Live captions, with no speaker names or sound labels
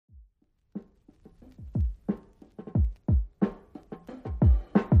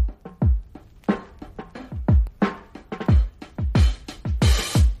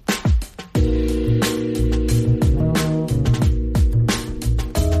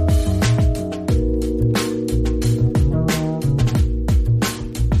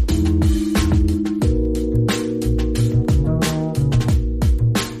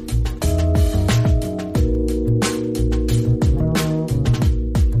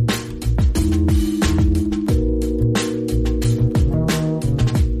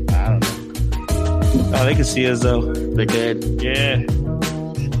Oh, they can see us though. They did. Yeah.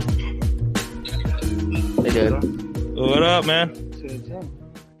 They did. What up, man?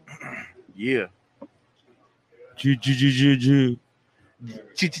 Yeah. Chia.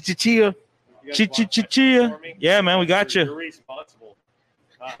 Yeah, man, we got you. You're responsible.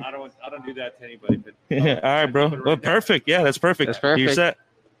 I don't do that to anybody. But, All right, bro. Well, perfect. Yeah, that's perfect. That's perfect. You're set.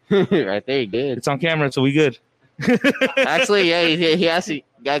 Right there, you good. It's on camera, so we good. Actually, yeah, he actually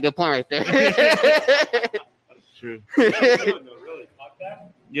got a good point right there. True.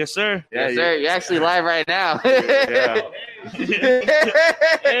 Yes, sir. Yeah, Yes, sir. You're actually live right now. Yeah.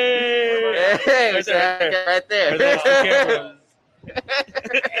 Hey. Right there. Right there. That's the camera.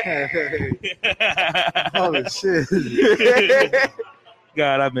 Holy shit.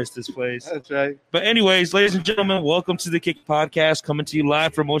 God, I missed this place. That's right. But anyways, ladies and gentlemen, welcome to the Kick Podcast, coming to you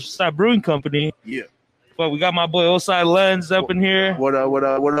live from Oceanside Brewing Company. Yeah. But we got my boy Oside Lenz up in here. What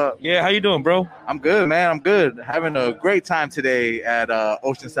up? Yeah, how you doing, bro? I'm good, man. I'm good. Having a great time today at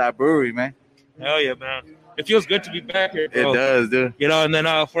Oceanside Brewery, man. Hell yeah, man. It feels good to be back here, bro. It does, dude. You know, and then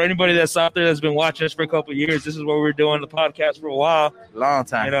for anybody that's out there that's been watching us for a couple of years, this is what we're doing the podcast for a while. Long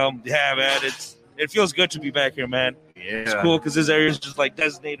time. You know, yeah, man. It feels good to be back here, man. Yeah. It's cool because this area is just like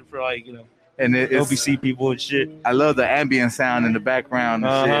designated for like, you know, And it's, OBC people and shit. I love the ambient sound in the background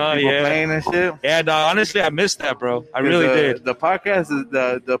and shit. People playing and shit. Yeah, no, honestly, I missed that, bro. I really did. The podcast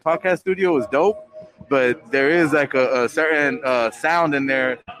the podcast studio is dope, but there is like a certain sound in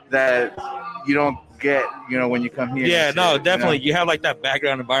there that you don't get, you know, when you come here. Yeah, no, definitely. You know? You have like that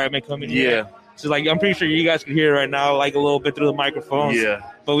background environment coming in. Yeah. So like, I'm pretty sure you guys can hear it right now, like a little bit through the microphones.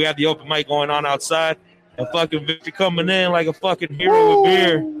 Yeah. But we have the open mic going on outside. And fucking Victor coming in like a fucking hero with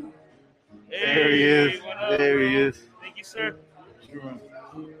beer. Hey, There he is. what up? There he is. Thank you, sir.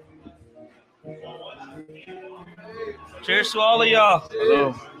 Cheers to all of y'all.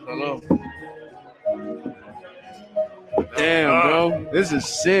 Hello. Damn, bro. This is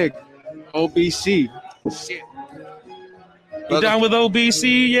sick. OBC. Shit. You down with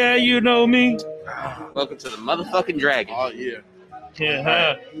OBC? Yeah, you know me. Welcome to the motherfucking Dragon. Oh yeah.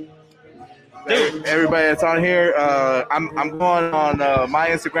 Yeah. Everybody that's on here, I'm going on my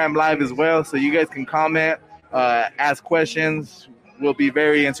Instagram live as well, so you guys can comment, ask questions. We'll be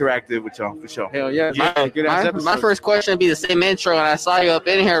very interactive with y'all for sure. Hell yeah. Good ass My episode. first question would be the same intro, and I saw you up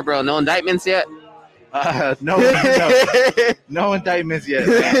in here, bro. No indictments yet? No indictments yet.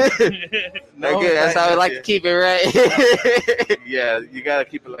 No Okay, that's how we like to keep it, right? Yeah, you gotta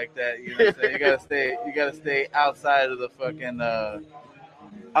keep it like that. You know what I'm saying? You gotta stay outside of the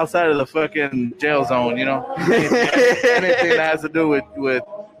fucking jail zone. You know, anything that has to do with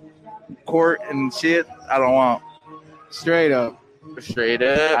court and shit, I don't want. Straight up. Straight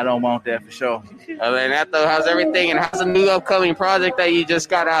up. I don't want that for sure. Other than that, though, how's everything? And how's the new upcoming project that you just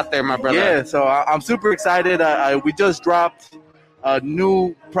got out there, my brother? Yeah, so I'm super excited. We just dropped a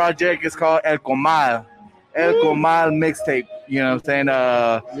new project. It's called El Comal mixtape. You know what I'm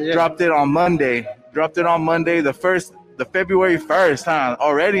saying? Dropped it on Monday. The February 1st, huh?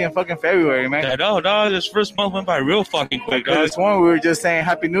 Already in fucking February, man. Yeah, no, this first month went by real fucking quick, guys. This one we were just saying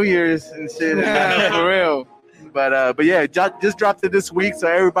Happy New Year's and shit. For real. But yeah, just dropped it this week. So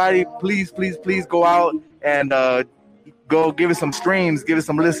everybody, please go out and go give it some streams, give it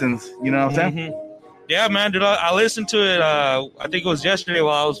some listens. You know what I'm saying? Yeah, man, dude, I listened to it. I think it was yesterday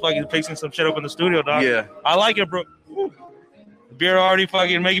while I was fucking fixing some shit up in the studio, dog. Yeah. I like it, bro. The beer already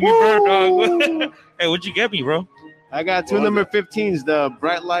fucking making me burn, dog. Hey, what'd you get me, bro? I got two number 15s, the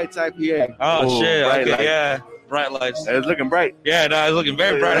Bright Lights IPA. Oh, shit. Bright Okay, lights. yeah. Bright lights. It's looking bright. Yeah, no, it's looking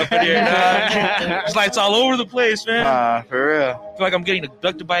very bright up in here. There's lights all over the place, man. For real. I feel like I'm getting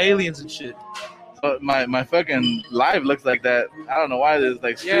abducted by aliens and shit. My fucking live looks like that. I don't know why there's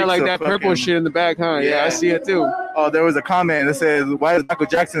like Yeah, like that fucking purple shit in the back, huh? Yeah, Yeah. I see it too. Oh, there was a comment that says, "Why is Michael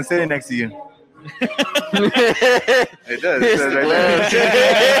Jackson sitting next to you?" It does. It says right there.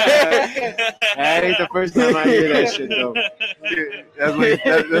 That ain't the first time I hear that shit, though.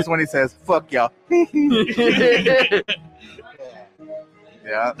 That's when he says, "Fuck y'all."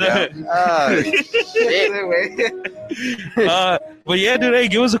 Yeah. But yeah, dude, hey,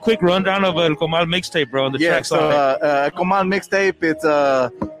 give us a quick rundown of El Comal mixtape, bro, and the tracks so on it. Command mixtape.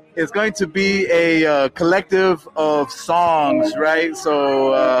 It's going to be a collective of songs, right?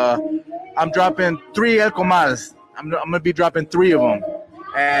 So I'm dropping 3 El Comals. I'm gonna be dropping 3 of them,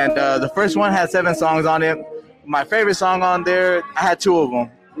 and the first one had 7 songs on it. My favorite song on there, I had 2 of them.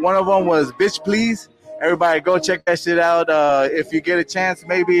 One of them was "Bitch Please." Everybody go check that shit out. If you get a chance,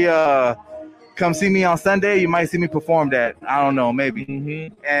 maybe come see me on Sunday. You might see me perform that. I don't know,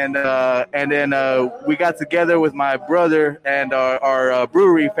 maybe. And then we got together with my brother and our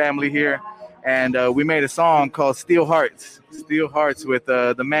brewery family here, and we made a song called Steel Hearts. Steel Hearts with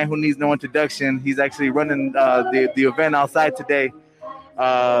the man who needs no introduction. He's actually running the event outside today.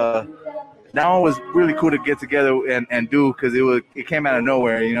 That one was really cool to get together and do because it came out of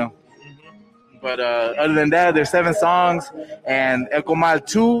nowhere, you know. But other than that, there's 7 songs, and Ecomal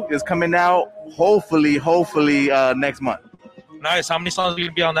 2 is coming out hopefully next month. Nice. How many songs are you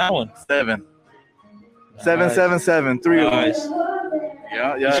gonna be on that one? 7. 7, 3 of them. Nice.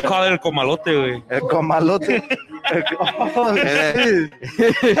 Yeah. You should call it El Comalote, güey. El Comalote. Oh, shit.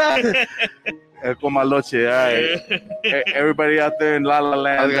 El Comaloche, all right. Everybody out there in La La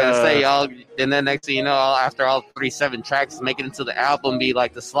Land. I was gonna say, y'all, and then next thing you know, after all 37 tracks make it into the album, be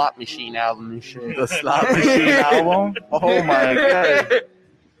like the Slot Machine album and shit. The Slot Machine album? Oh my God.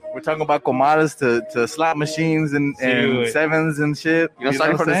 We're talking about comadas to slot machines and sevens and shit. You know,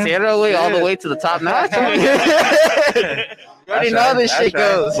 starting from the Sierra way all the way to the top notch. You already know this shit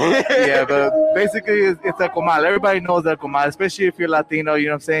goes. Yeah, but basically it's a comal. Everybody knows a comal, especially if you're Latino. You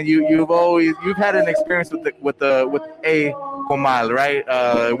know what I'm saying? You've had an experience with a comal,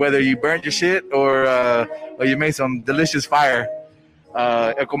 right? Whether you burned your shit or you made some delicious fire.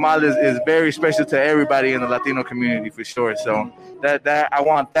 El comal is very special to everybody in the Latino community for sure. So that I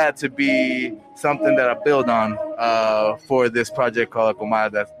want that to be something that I build on for this project called El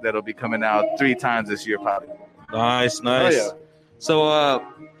Comal that'll be coming out 3 times this year probably. Nice. Oh, yeah. So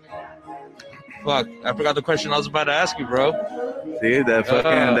fuck, I forgot the question I was about to ask you, bro. See that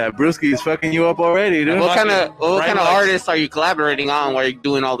brewski is fucking you up already, dude. What kind of artists are you collaborating on while you're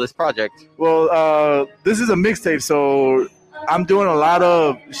doing all this project? Well, this is a mixtape, so I'm doing a lot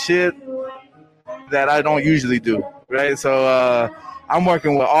of shit that I don't usually do, right? So I'm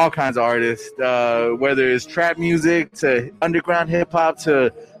working with all kinds of artists, whether it's trap music to underground hip hop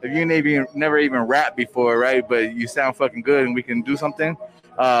to if you never even rapped before, right? But you sound fucking good and we can do something,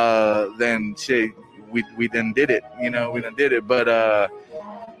 then shit, we done did it, you know, we done did it. But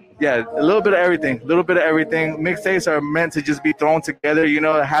yeah, a little bit of everything. Mixtapes are meant to just be thrown together, you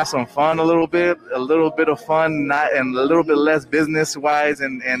know, have some fun a little bit of fun, and a little bit less business-wise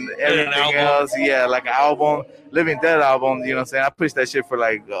and everything else. Yeah, like an album, Living Dead album, you know what I'm saying? I pushed that shit for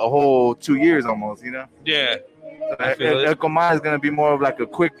like a whole 2 years almost, you know? Yeah. El Comal is going to be more of like a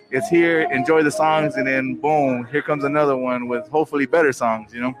quick, it's here, enjoy the songs, and then boom, here comes another one with hopefully better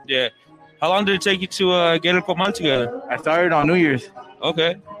songs, you know? Yeah. How long did it take you to get El Comal together? I started on New Year's.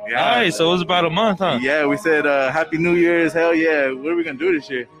 Okay. Yeah. Nice. So it was about a month, huh? Yeah, we said Happy New Year's. Hell yeah. What are we going to do this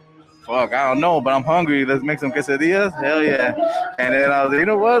year? Fuck, I don't know, but I'm hungry. Let's make some quesadillas. Hell yeah. And then I was like, you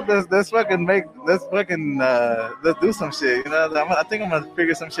know what? Let's do some shit. You know, I think I'm going to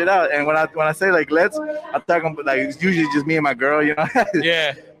figure some shit out. And when I say like, I'm talking about like, it's usually just me and my girl, you know?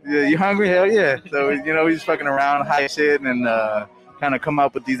 Yeah. You hungry? Hell yeah. So, you know, we just fucking around, high shit, and kind of come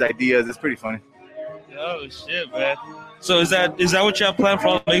up with these ideas. It's pretty funny. Oh, shit, man. So is that what you have planned for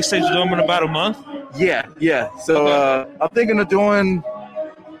all the mixtapes you're doing in about a month? Yeah. So I'm thinking of doing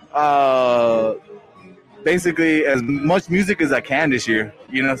basically as much music as I can this year.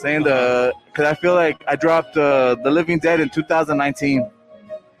 You know what I'm saying? Because I feel like I dropped The Living Dead in 2019.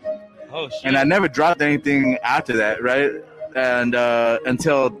 Oh, shit. And I never dropped anything after that, right? And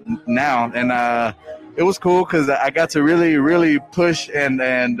until now. And it was cool because I got to really, really push and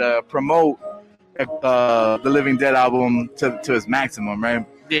promote the Living Dead album to its maximum, right?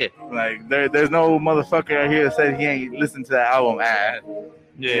 Yeah. Like there's no motherfucker out here that said he ain't listened to that album.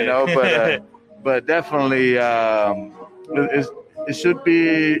 Yeah. You know, but definitely it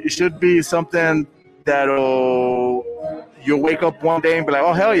should be something that'll you'll wake up one day and be like,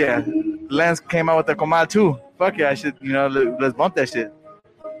 oh hell yeah, Lenz came out with the Comal too. Fuck yeah, I should, you know, let's bump that shit.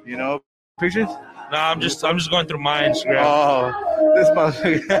 You know, pictures? No, I'm just going through my Instagram. Oh, this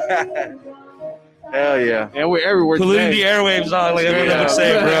motherfucker. Hell yeah. And we're everywhere Polluting today. the airwaves, like everyone would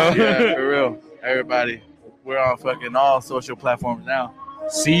say, bro. Yeah, for real. Everybody. We're on fucking all social platforms now.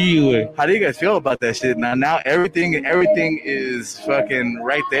 See you. How do you guys feel about that shit? Now everything is fucking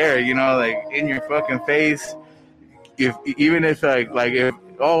right there, you know, like in your fucking face. If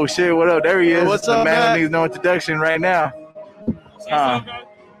oh shit, what up? There he is. What's the up, man Matt? who needs no introduction right now.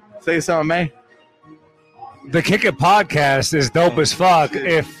 Say something, man. The Kick It podcast is dope as fuck.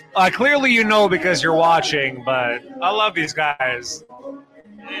 If clearly you know because you're watching, but I love these guys.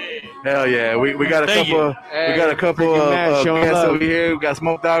 Hell yeah, we got a couple of guests over here. We got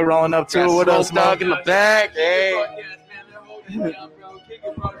Smoke Dog rolling up too. What up, Smoke Dog in the back? Hey.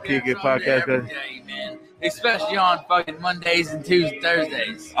 Kick It podcast. Day, man. Especially on fucking Mondays and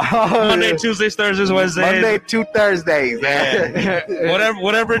Thursdays. Monday, Tuesdays, Thursdays, Wednesdays. Monday to Thursdays, man.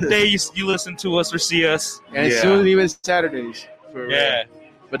 whatever day you listen to us or see us. And soon even Saturdays. Yeah.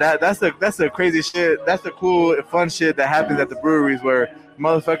 But that's the crazy shit. That's the cool, fun shit that happens at the breweries where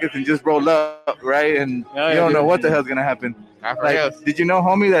motherfuckers can just roll up, right? And you don't know what the hell's gonna happen. Like, did you know,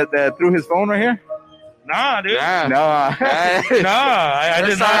 homie, that threw his phone right here? Nah, dude. Nah. No, I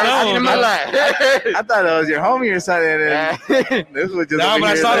did not know. I thought it was your homie or something. And this was just No,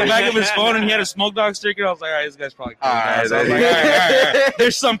 but I saw the back of his like, phone and he had a Smoke Dog sticker. I was like, all right, this guy's probably cool. All right, So I was like, all right.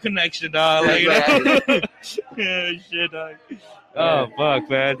 There's some connection, dog. Like, you know? Yeah, shit, dog. Oh, fuck,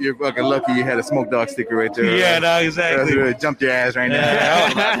 man. You're fucking lucky you had a Smoke Dog sticker right there. Yeah, no, exactly. Really jumped your ass right now.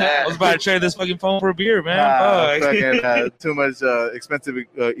 Yeah, I was about to trade this fucking phone for a beer, man. Fucking too much expensive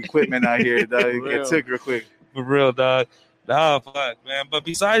equipment out here. Dog. It took real quick. For real, dog. Oh, fuck, man. But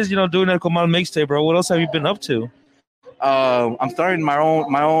besides, doing that Comal mixtape, bro, what else have you been up to? I'm starting my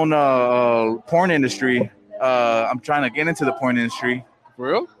own porn industry. I'm trying to get into the porn industry. For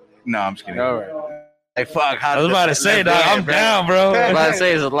real? No, I'm just kidding. All right. Hey, fuck. I was about to say, dog, I'm down, bro. I was about to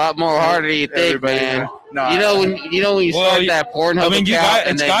say it's a lot more harder than you think, man. No, when you start that Pornhub account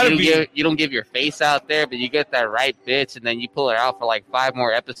and then you don't give your face out there, but you get that right bitch, and then you pull her out for like 5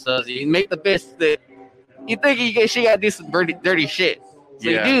 more episodes. You make the bitch that you think she got to do some dirty shit. So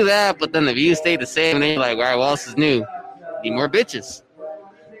you do that, but then the views stay the same, and then you're like, all right, what else is new? Need more bitches.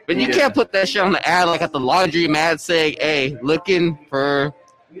 But you can't put that shit on the ad like at the laundromat saying, hey, looking for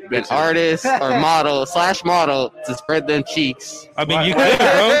an artist or model to spread them cheeks. I mean, you could,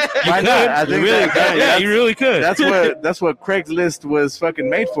 bro. Why not? I think you really could. That's what Craigslist was fucking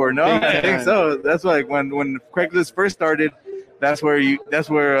made for. No, Yeah. I think so. That's like when Craigslist first started. That's where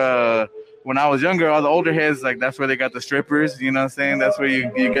when I was younger, all the older heads, like, that's where they got the strippers. You know what I'm saying? That's where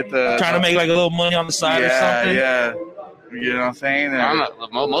you get the trying to make like a little money on the side or something. Yeah. You know what I'm saying?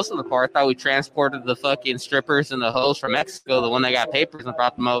 Most of the part, I thought we transported the fucking strippers and the hoes from Mexico, the one that got papers, and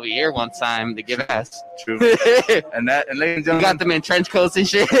brought them over here one time to give ass. True. and ladies and gentlemen, we got them in trench coats and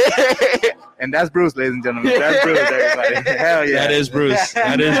shit. And that's Bruce, ladies and gentlemen. That's Bruce, everybody. Hell yeah. That is Bruce.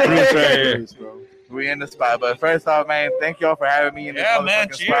 That is Bruce right here. We in the spot. But first off, man, thank y'all for having me in this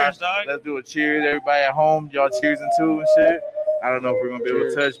motherfucking cheers, spot. dog. Let's do a cheers. Everybody at home, y'all cheersing too and shit. I don't know if we're gonna be able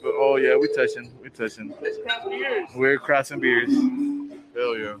to touch, but oh yeah, we're touching. We're crossing beers.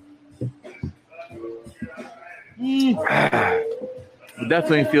 Hell yeah. It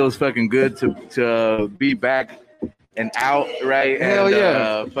definitely feels fucking good to be back and out, right? Hell and,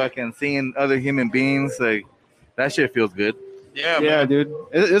 yeah. Fucking seeing other human beings, like, that shit feels good. Yeah, dude.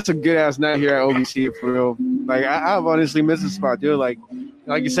 It's a good ass night here at OBC for real. Like I've honestly missed the spot, dude. Like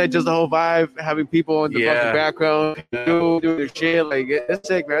you said, just the whole vibe, having people in the fucking background, doing their shit. Like it's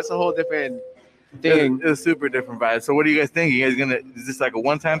sick, man. It's a whole different thing. It's a super different vibe. So what do you guys think? You guys is this like a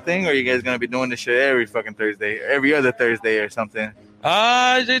one-time thing, or are you guys gonna be doing this shit every fucking Thursday, or every other Thursday or something?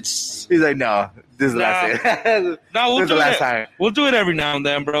 He's like, no, this is the last day. No, this is the last time. We'll do it every now and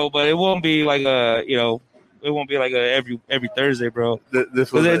then, bro. But it won't be like it won't be like every Thursday, bro.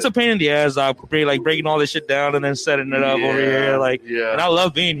 It's a pain in the ass, like breaking all this shit down and then setting it up over here. Like, and I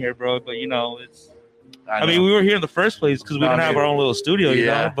love being here, bro. But I mean, we were here in the first place because we didn't have our own little studio, you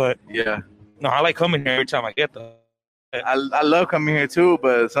know. But no, I like coming here every time I get there. I love coming here too,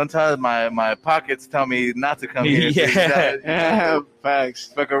 but sometimes my pockets tell me not to come here. Yeah,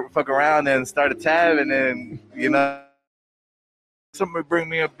 facts. Fuck around and start a tab, and then somebody bring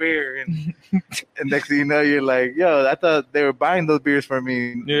me a beer, and next thing you know, you're like, yo, I thought they were buying those beers for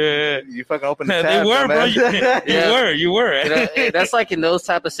me. Yeah, you fucking open the tab. They were, bro. You were. That's like in those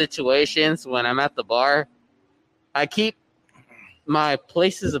type of situations when I'm at the bar, I keep my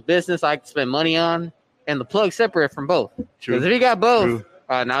places of business I can spend money on and the plug separate from both. Because if you got both,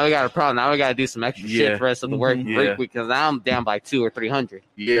 now we got a problem. Now we got to do some extra shit for the rest of the work week because now I'm down by 200 or 300.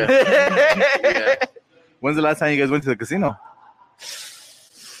 Yeah. When's the last time you guys went to the casino?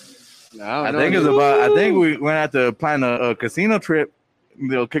 I think we went out to plan a casino trip.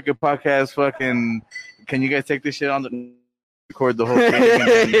 They'll kick a podcast. Fucking, can you guys take this shit on the record the whole thing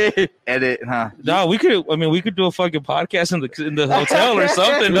and edit, huh? No, we could do a fucking podcast in the hotel or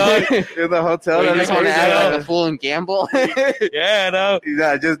something, dog. In the hotel, you just want to act like a fool and gamble.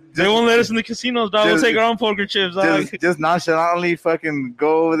 Just they won't let us in the casinos, dog. We'll take our own poker chips, dog. Just nonchalantly fucking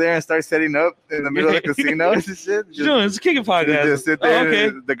go over there and start setting up in the middle of the casino and shit. It's a kicking podcast. Just sit there.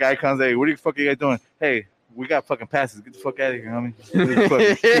 And the guy comes, hey, what the fuck are you guys doing? Hey, we got fucking passes. Get the fuck out of here, homie.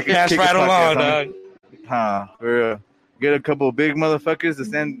 Pass right along, dog. Huh? For real. Get a couple of big motherfuckers to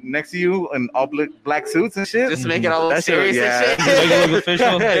stand next to you in all black suits and shit. Just make it all serious and shit. Make it look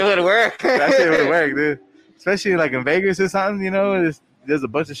official. It would work. That shit would work, dude. Especially like in Vegas or something, there's a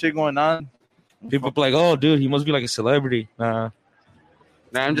bunch of shit going on. People be like, oh, dude, he must be like a celebrity. Nah,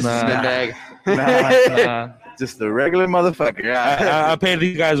 I'm just a spin bag. Nah. Just a regular motherfucker. I pay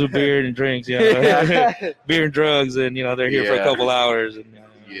these guys with beer and drinks, beer and drugs, and they're here for a couple hours. And,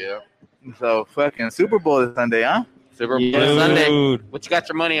 So fucking Super Bowl this Sunday, huh? Super Bowl Sunday. What you got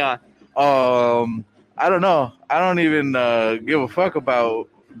your money on? I don't know. I don't even give a fuck about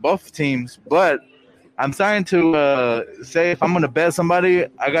both teams, but I'm starting to say if I'm gonna bet somebody,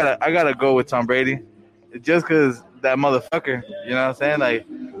 I gotta go with Tom Brady, just because that motherfucker. You know what I'm saying? Like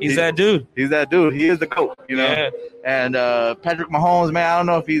he's that dude. He's that dude. He is the GOAT. And Patrick Mahomes, man, I don't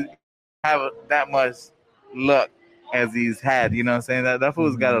know if he's have that much luck as he's had. You know what I'm saying? That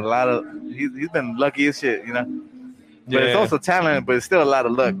fool's got a lot of. He's been lucky as shit. But it's also talent, but it's still a lot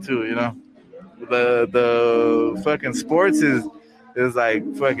of luck too. The fucking sports is like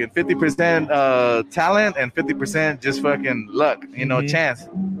fucking 50% talent and 50% just fucking luck, chance.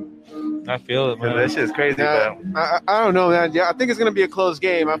 I feel it, man. That shit's crazy, but I don't know, man. Yeah, I think it's gonna be a close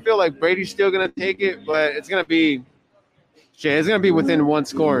game. I feel like Brady's still gonna take it, but it's gonna be within one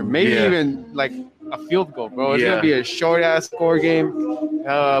score, maybe even like a field goal, bro. It's gonna be a short ass score game,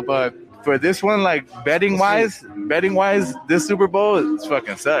 but. For this one, like betting wise, this Super Bowl it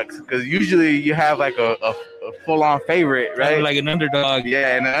fucking sucks because usually you have like a full on favorite, right? Like an underdog.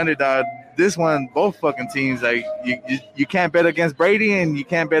 Yeah, and an underdog. This one, both fucking teams, like you can't bet against Brady and you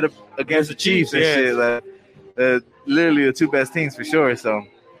can't bet against the Chiefs and shit. Like, literally the two best teams for sure. So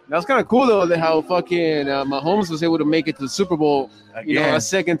that's kind of cool though, that how fucking Mahomes was able to make it to the Super Bowl, a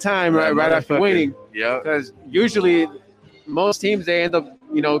second time right after winning. Yeah, because usually most teams they end up.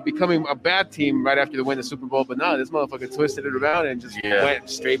 Becoming a bad team right after they win the Super Bowl. But no, this motherfucker twisted it around and just went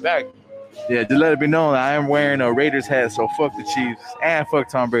straight back. Yeah, just let it be known I am wearing a Raiders hat, so fuck the Chiefs and fuck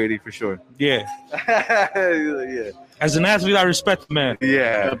Tom Brady for sure. Yeah. Yeah. As an athlete, I respect the man.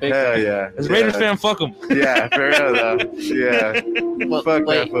 Yeah. Hell yeah. As a Raiders fan, fuck him. Yeah, for real though. Yeah. Well, fuck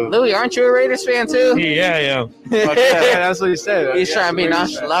that fool. Louis, aren't you a Raiders fan too? Yeah. Fuck yeah, that's what he said. He's trying to be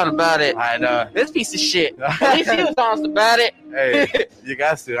nonchalant about it. I know. This piece of shit. At least he was honest about it. Hey, you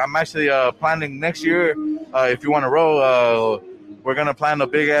got to. I'm actually planning next year, if you want to roll, we're going to plan a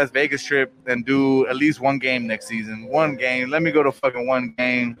big-ass Vegas trip and do at least one game next season. One game. Let me go to fucking one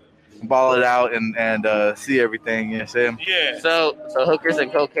game, ball it out, and see everything. You know what I'm saying? Yeah. So hookers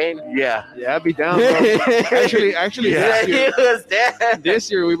and cocaine? Yeah. Yeah, I'd be down, bro. Actually, this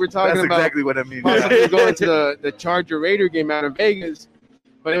year we were talking That's about exactly what I mean. possibly going to the Charger Raider game out in Vegas.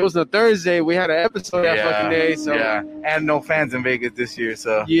 But it was a Thursday. We had an episode that fucking day. So and no fans in Vegas this year.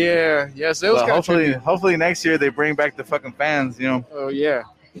 So yeah. So it was hopefully next year they bring back the fucking fans. Oh yeah.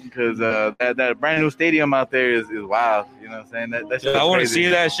 Because that brand new stadium out there is wild. You know what I'm saying? That shit I want to see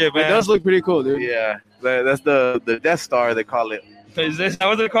that shit, man. It does look pretty cool, dude. Yeah. That's the Death Star they call it. Is this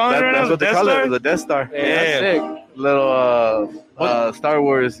how they're calling it? That's what they call it. The Death Star. Yeah. That's sick. Little Star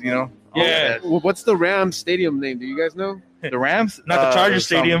Wars. Yeah. What's the Rams stadium name? Do you guys know? The Rams? Not the Charger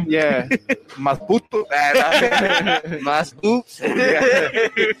Stadium. Yeah. Mas puto. Mas oops.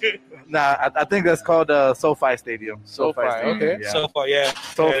 Nah, I think that's called SoFi Stadium. SoFi, okay. Yeah. SoFi, yeah.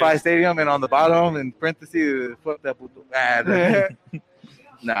 SoFi Stadium, and on the bottom, in parentheses, fuck that puto.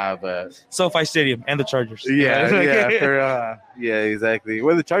 Nah, but SoFi Stadium and the Chargers. Yeah, exactly.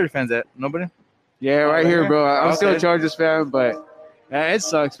 Where are the Charger fans at? Nobody? Yeah, right here, bro. I'm still a Chargers fan, but it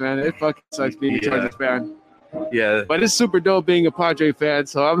sucks, man. It fucking sucks being a Chargers fan. Yeah. But it's super dope being a Padre fan,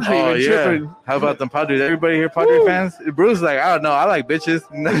 so I'm not even tripping. How about them Padres? Everybody here Padre fans? Bruce is like, I don't know. I like bitches.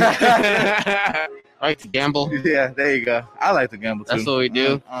 I like to gamble. Yeah, there you go. I like to gamble, too. That's what we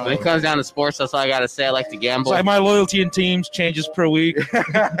do. When it comes down to sports, that's all I got to say. I like to gamble. It's like my loyalty in teams changes per week,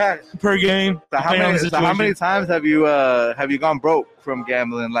 per game. So how many times have you gone broke from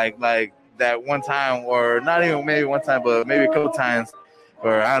gambling? Like that one time, or not even maybe one time, but maybe a couple times.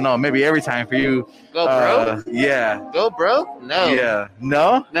 Or I don't know, maybe every time for you. Go broke? Yeah. Go broke? No. Yeah.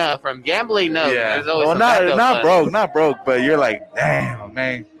 No? No, from gambling, no. Yeah. There's always not broke, but you're like, damn,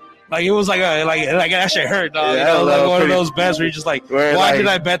 man. Like it was like that shit hurt, dog. Like one of those bets where you're just like, why did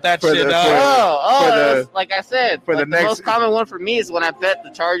I bet that shit, dog? Like I said, the most common one for me is when I bet the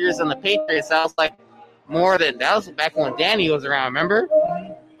Chargers and the Patriots. That was like that was back when Danny was around, remember?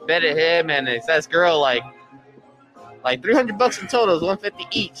 Betted him and it's this girl like $300 in total, is $150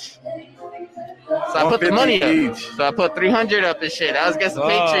 each. So I put the money up. So I put $300 up and shit. I was against the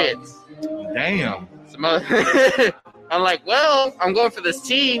Patriots. Damn. I'm like, well, I'm going for this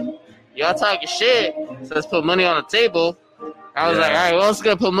team. Y'all talking shit. So let's put money on the table. I was like, all right, who else is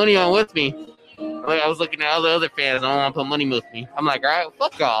gonna put money on with me? I was looking at all the other fans. I don't want to put money with me. I'm like, all right,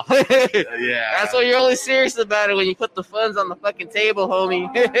 fuck y'all. Yeah. That's why you're only serious about it when you put the funds on the fucking table, homie.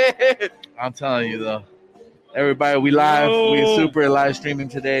 I'm telling you though. Everybody, we live. We super live streaming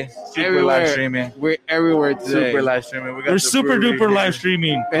today. Super everywhere. Live streaming. We're everywhere today. Super live streaming. We're super duper live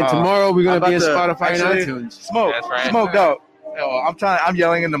streaming. And tomorrow we're gonna be in Spotify and iTunes. Smoked out. Oh, I'm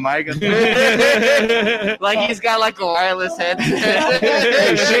yelling in the mic. Like he's got like a wireless headset.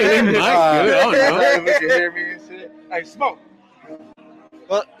 Hey, shit, mic, dude. If you can hear me and shit. Hey, smoke.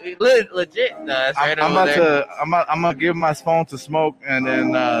 Well, legit. No, that's right I'm gonna give my phone to Smoke and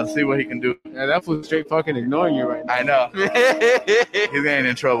then see what he can do. Yeah, that fool's straight fucking ignoring you right now. I know. He's getting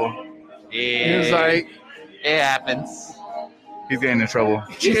in trouble. Yeah. He's like, it happens. He's getting in trouble.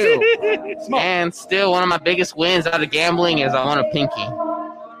 chill. And still, one of my biggest wins out of gambling is I want a pinky.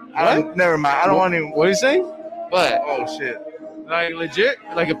 Never mind. I don't want to. What are you saying? What? Oh shit. Like legit?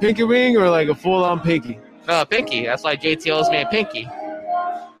 Like a pinky ring or like a full on pinky? No, a pinky. That's why JT owes me a pinky.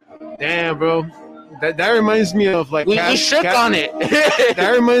 Damn, bro. That reminds me of like we shook on it.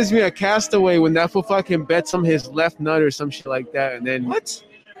 That reminds me of Castaway when that fool fucking bets on his left nut or some shit like that, and then what?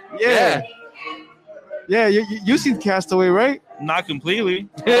 Yeah. You seen Castaway, right? Not completely.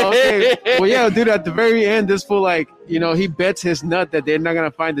 Okay. Well, yeah, dude. At the very end, this fool he bets his nut that they're not gonna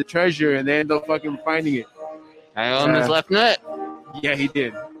find the treasure, and they end up fucking finding it. I own his left nut. Yeah, he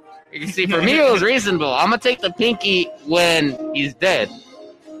did. You see, for me, it was reasonable. I'm gonna take the pinky when he's dead.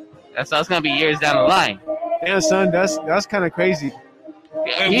 That's gonna be years down the line. Damn, son, that's kind of crazy.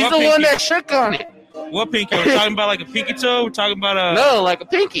 He's the one that shook on it. What pinky? We're talking about like a pinky toe? We're talking about a... No, like a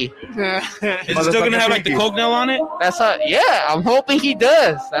pinky. Is it still going to have like the coke nail on it? That's how, yeah, I'm hoping he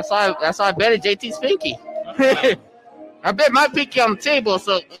does. That's why I betted JT's pinky. I bet my pinky on the table,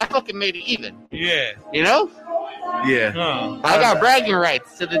 so I fucking made it even. Yeah. You know? Yeah. I got bragging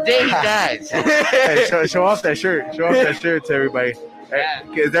rights to the day he dies. Hey, show off that shirt. Show off that shirt to everybody. Yeah.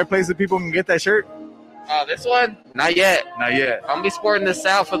 Is there a place that people can get that shirt? Oh, this one? Not yet. Not yet. I'm going to be sporting this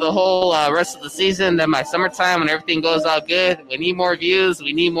out for the whole rest of the season. Then my summertime, when everything goes out good, we need more views.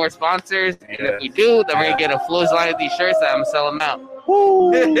 We need more sponsors. And if we do, then we're going to get a flows line of these shirts and I'm going to sell them out.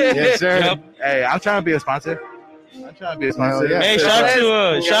 Woo. Yes, sir. Yep. Hey, I'm trying to be a sponsor. Hey, shout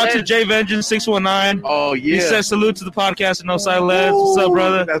out to J Vengeance 619. Oh yeah. He says salute to the podcast and Oside Lenz. What's up,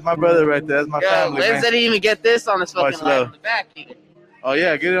 brother? That's my brother right there. That's my family. Lenz didn't even get this on his fucking live in the back either. Oh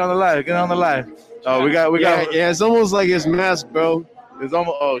yeah, get it on the live. Get it on the live. Oh, we got. Yeah, it's almost like his mask, bro. It's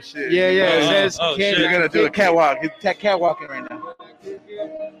almost. Oh shit. Yeah. It says, You're gonna do a catwalk. He's catwalking right now.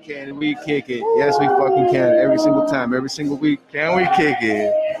 Can we kick it? Yes, we fucking can. Every single time, every single week. Can we kick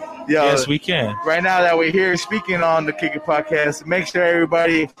it? Yo, yes, we can. Right now that we're here speaking on the Kick It podcast, make sure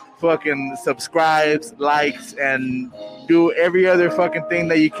everybody fucking subscribes, likes, and do every other fucking thing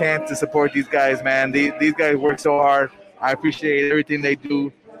that you can to support these guys, man. These guys work so hard. I appreciate everything they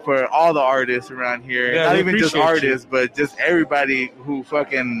do for all the artists around here. Yeah, not even just artists, but just everybody who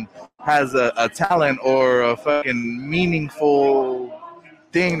fucking has a talent or a fucking meaningful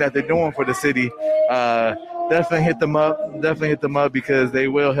thing that they're doing for the city. Definitely hit them up because they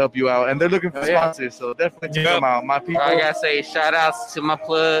will help you out. And they're looking for sponsors, so definitely check them out. My people. I got to say shout outs to my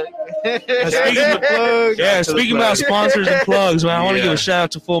plug. Speaking about sponsors and plugs, man, I want to give a shout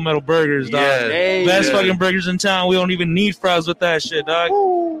out to Full Metal Burgers, dog. Best fucking burgers in town. We don't even need fries with that shit, dog.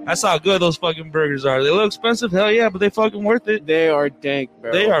 That's how good those fucking burgers are. They look expensive, hell yeah, but they fucking worth it. They are dank,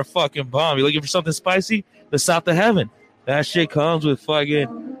 bro. They are fucking bomb. You looking for something spicy? The South of Heaven. That shit comes with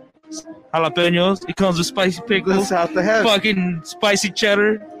fucking jalapenos. It comes with spicy pickles. South of Heaven. Fucking spicy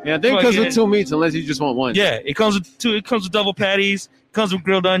cheddar. Yeah, I think it comes with 2 meats unless you just want one. Yeah, it comes with 2. It comes with double patties. It comes with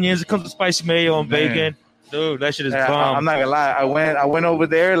grilled onions. It comes with spicy mayo and bacon. Dude, that shit is bomb. I'm not gonna lie. I went over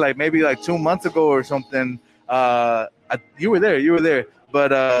there maybe 2 months ago or something. You were there.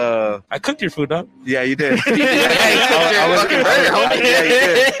 But I cooked your food, dog. Yeah, you did. I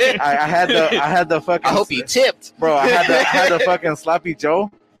had the fucking. I hope you tipped, bro. I had the fucking sloppy Joe.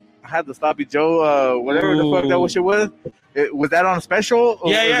 Whatever the fuck that shit was. Was that on a special?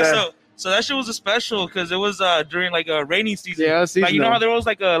 Yeah. So that shit was a special because it was during a rainy season. Yeah, you know how there was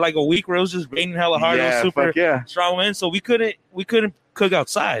a week where it was just raining hella hard. It was super strong wind, so we couldn't cook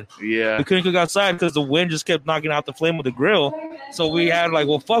outside. Yeah, we couldn't cook outside because the wind just kept knocking out the flame of the grill. So we had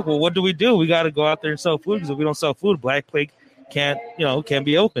what do we do? We got to go out there and sell food because if we don't sell food, Black Plague can't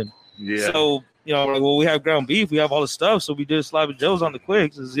be open. Yeah. So we have ground beef, we have all the stuff, so we did sloppy joes on the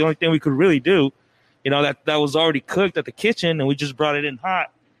quicks. It's the only thing we could really do. That was already cooked at the kitchen, and we just brought it in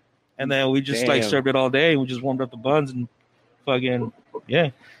hot, and then we just served it all day. We just warmed up the buns and fucking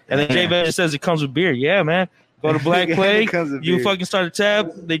And then Jay Vengeance says it comes with beer. Yeah, man. Go to Black Plague. You fucking start a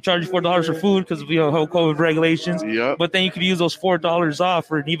tab. They charge you $4 for food because of whole COVID regulations. Yep. But then you could use those $4 off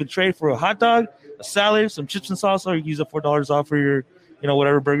for an even trade for a hot dog, a salad, some chips and salsa, or you can use the $4 off for your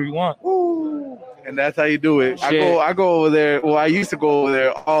whatever burger you want. Ooh. and that's how you do it. Shit. I go over there. Well, I used to go over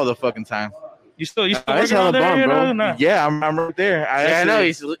there all the fucking time. You still working on there, bro? No. Yeah, I'm right there. I know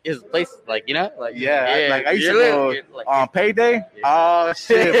his place, like like I used to go on payday. Yeah. Oh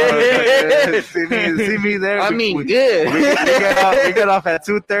shit! see me there. Good. We get off at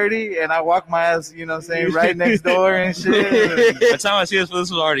 2:30, and I walk my ass, you know, what I'm saying, right next door and shit. By the time I see this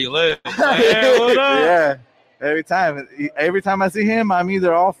was already lit. Like, hey, what up? Yeah. Every time I see him, I'm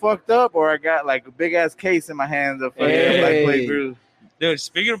either all fucked up or I got like a big ass case in my hands of fucking like play brew. Dude,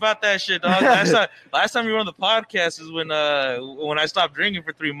 speaking about that shit, dog. Last time you were on the podcast is when I stopped drinking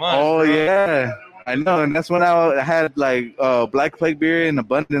for 3 months. Oh, bro. Yeah. I know. And that's when I had like Black Plague beer in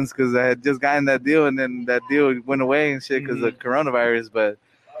abundance because I had just gotten that deal. And then that deal went away and shit because of coronavirus. But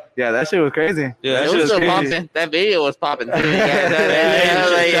yeah, that shit was crazy. Yeah, that was still popping. That video was popping too. That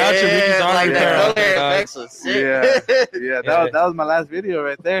was my last video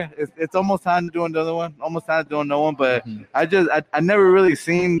right there. It's almost time to do another one. Almost time to do another one. But I never really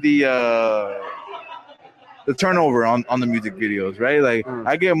seen the turnover on the music videos, right? Like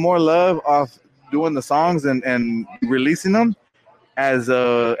I get more love off doing the songs and releasing them as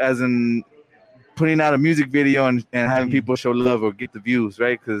in putting out a music video and having people show love or get the views,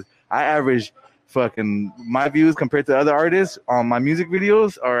 right? Because I average fucking my views compared to other artists on my music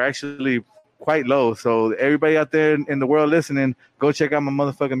videos are actually quite low. So everybody out there in the world listening, go check out my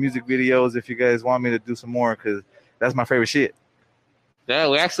motherfucking music videos if you guys want me to do some more, because that's my favorite shit. Yeah,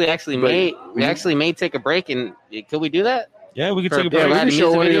 we actually may take a break, and could we do that? Yeah, we can take a break. We can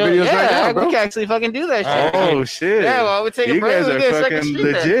show one of your videos right now, bro. We can actually fucking do that shit. Oh, shit. Yeah, well, we take a break. You guys are fucking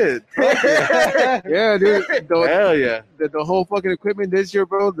legit. Yeah, dude. Hell yeah. The whole fucking equipment this year,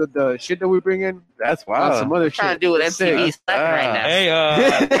 bro, the shit that we bring in, that's wild. Some other shit. Trying to do what MTV's right now.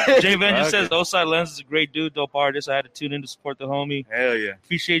 Hey, Jay Vengeance says, Oside Lenz is a great dude, dope artist. I had to tune in to support the homie. Hell yeah.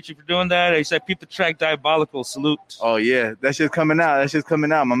 Appreciate you for doing that. He said, peep the track Diabolical. Salute. Oh, yeah. That shit's coming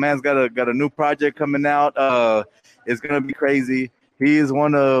out. My man's got a new project coming out. It's going to be crazy. He is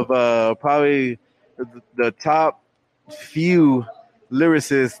one of probably the top few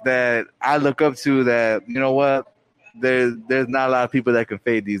lyricists that I look up to that, you know what, there's not a lot of people that can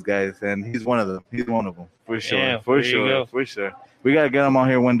fade these guys, and he's one of them. He's one of them, for sure. Yeah, for sure. We got to get him on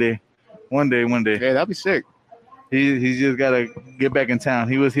here one day. Yeah, that'd be sick. He's just got to get back in town.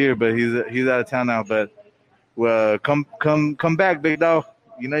 He was here, but he's out of town now. But come back, big dog.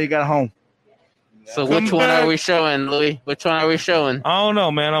 You know you got home. So which one are we showing, Louis? Which one are we showing? I don't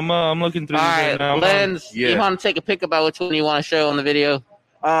know, man. I'm looking through. All right, now. Lenz, you want to take a pick about which one you want to show on the video?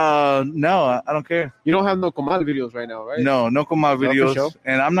 No, I don't care. You don't have no Comal videos right now, right? No Comal videos,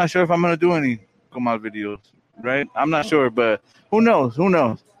 and I'm not sure if I'm gonna do any Comal videos. Right? I'm not sure, but who knows? The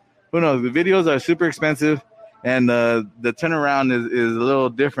videos are super expensive, and the turnaround is a little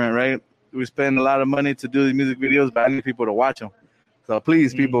different, right? We spend a lot of money to do the music videos, but I need people to watch them. So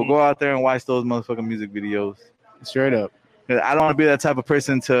please, people, go out there and watch those motherfucking music videos. Straight up. I don't want to be that type of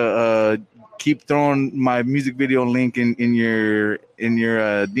person to keep throwing my music video link in your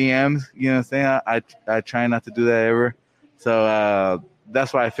DMs. You know what I'm saying? I try not to do that ever. So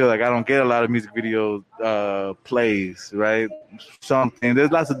that's why I feel like I don't get a lot of music video plays, right?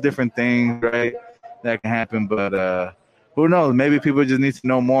 There's lots of different things, right, that can happen. But who knows? Maybe people just need to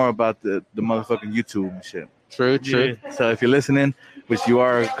know more about the motherfucking YouTube and shit. True. Yeah. So if you're listening, which you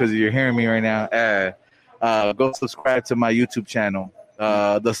are because you're hearing me right now, go subscribe to my YouTube channel,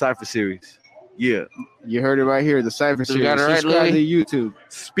 the Cypher Series. Yeah. You heard it right here, the Cypher Series. Got it right, subscribe to YouTube.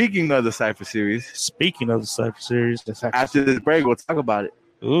 Speaking of the Cypher Series, after this break, we'll talk about it.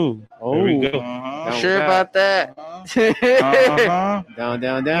 Ooh. There we go. Sure about that? Down.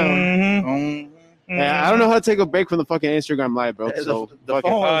 Mm-hmm. Yeah, I don't know how to take a break from the fucking Instagram live, bro. So the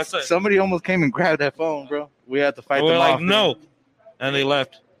phone, somebody almost came and grabbed that phone, bro. We had to fight them off. No. And they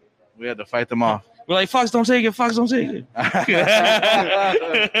left. We had to fight them off. We're like, Fox, don't take it.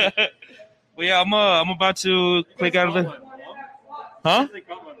 Well, yeah, I'm about to click out of it. Huh?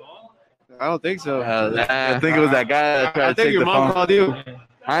 I don't think so. I think it was that guy that tried to take the phone. I think your mom called you.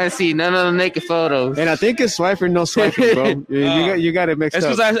 I didn't see none of the naked photos. And I think it's swiping, no swiping, bro. You got it mixed up.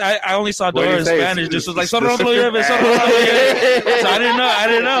 It's because I only saw Dora in Spanish. Just was like, Zorro, so I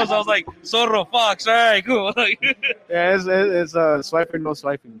didn't know. So I was like, Zorro, Fox. All right, cool. Yeah, it's swiping, no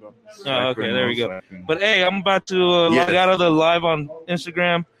swiping, bro. Oh, okay, there we go. But hey, I'm about to log out of the live on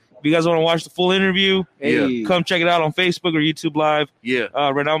Instagram. If you guys want to watch the full interview, come check it out on Facebook or YouTube Live. Yeah.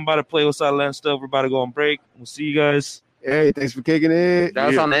 Right now I'm about to play Oside Lenz stuff. We're about to go on break. We'll see you guys. Hey, thanks for kicking it. That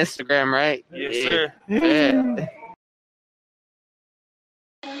was on Instagram, right? Yes, sir. Yeah.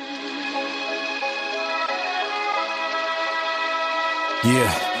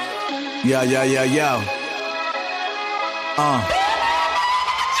 Yeah. Yeah.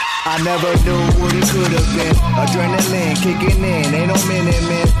 I never knew what it could have been. Adrenaline kicking in, ain't no minute,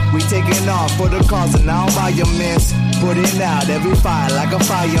 man. We taking off for the cause and now environments. Putting out every fire like a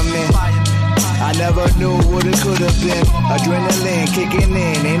fireman. I never knew what it could have been. Adrenaline kicking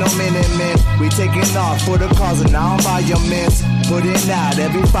in, ain't no minute, man. We taking off for the cause and now environments. Putting out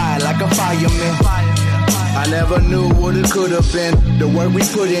every fire like a fireman. I never knew what it could have been. The work we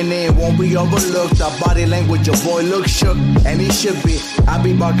putting in won't be overlooked. Our body language, your boy looks shook, and he should be. I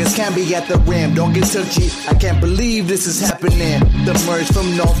be barkers can't be at the rim. Don't get touchy. I can't believe this is happening. The merge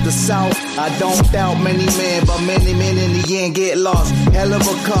from north to south. I don't doubt many men, but many men in the end get lost. Hell of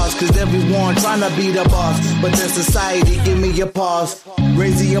a cause, cause everyone trying to be the boss. But then society, give me a pause.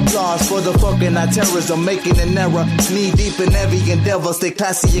 Raise the applause for the fucking terrorism, making an error. Knee deep in every endeavor. Stay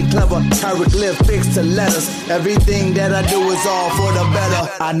classy and clever. Hieroglyphics to letters. Everything that I do is all for the better.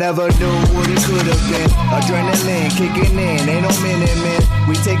 I never knew what it could have been. Adrenaline kicking in, ain't no minute, man.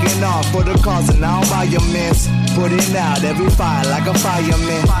 We taking off for the cause and now environments. Putting out every fire like a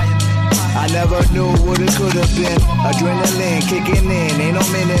fireman. I never knew what it could have been. Adrenaline kicking in, ain't no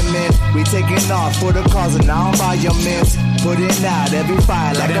minute, man. We taking off for the cause and now environments. Putting out every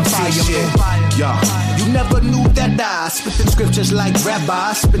fire like a fireman. Yeah. You never knew that I spit them scriptures like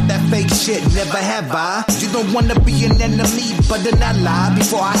rabbi. Spit that fake shit, never have I. You don't wanna be an enemy, but then I lie.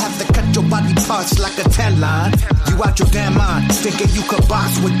 Before I have to cut your body parts like a tan line. You out your damn mind, thinking you could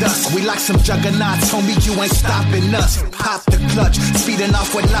box with us. We like some juggernauts, homie, you ain't stopping us. Pop the clutch, speeding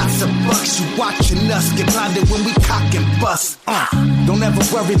off with lots of bucks. You watching us, get blinded when we cock and bust. Don't ever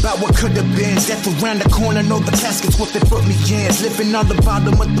worry about what could have been. Death around the corner, know the casket's what they put me in. Living on the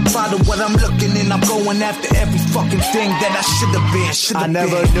bottom of the bottom, what I'm looking in. I'm going after every fucking thing that I should have been. I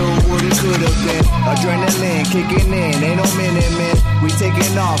never knew what it could have been. Adrenaline kicking in, ain't no minute, man. We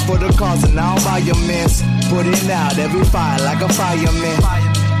taking off for the cause and now environments. Putting out every fire like a fireman.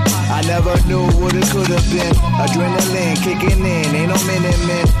 I never knew what it could have been. Adrenaline kicking in, ain't no minute,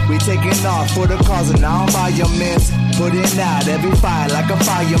 man. We taking off for the cause and now environments. Putting out every fire like a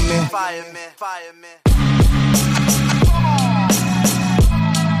fireman. Fireman.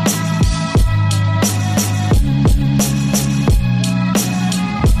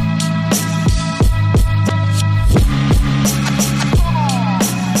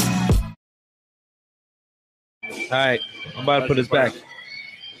 All right, I'm about to put this back.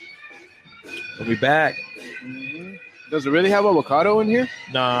 We'll be back. Mm-hmm. Does it really have avocado in here?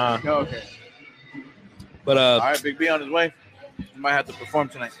 Nah. No, okay. But all right, Big B on his way. You might have to perform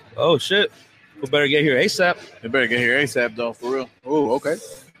tonight. Oh shit. We better get here ASAP. We better get here ASAP though, for real. Oh, okay.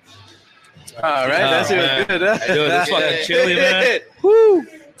 All right, that's it. Good. Dude, it's fucking chilly, man. Woo!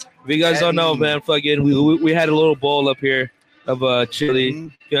 If you guys don't know, man, fucking we had a little bowl up here of chili.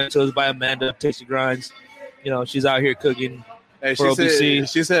 Mm-hmm. So it was by Amanda, Tasty Grinds. You know, she's out here cooking for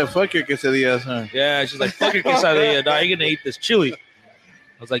OBC. She said, fuck your quesadillas, huh? Yeah, she's like, fuck your quesadilla. Nah, you're going to eat this chili. I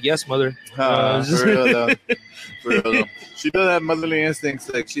was like, yes, mother. For real, though. She does have motherly instincts.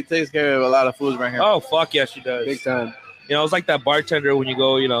 Like, she takes care of a lot of foods right here. Oh, fuck yeah, she does. Big time. You know, it's like that bartender when you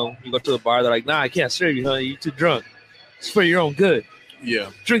go to the bar. They're like, nah, I can't serve you, huh? You're too drunk. It's for your own good. Yeah.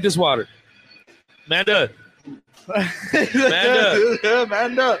 Drink this water. Amanda,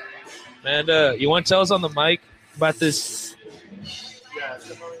 you want to tell us on the mic about this? Yeah,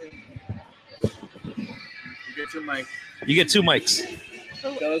 you get two mics.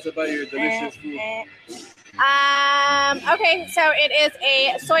 Tell us about your delicious food. Okay, so it is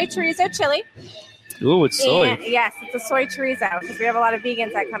a soy chorizo chili. Ooh, it's soy. And, yes, it's a soy chorizo because we have a lot of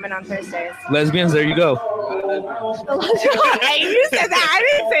vegans that come in on Thursdays. Lesbians, there you go. Hey, you said that. I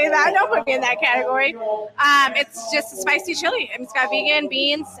didn't say that. Don't put me in that category. It's just a spicy chili. It's got vegan,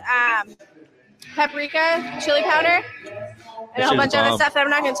 beans, paprika, chili powder, and a whole bunch of other stuff that I'm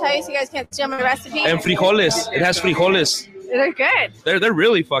not going to tell you so you guys can't steal my recipe. And frijoles. It has frijoles. They're good. They're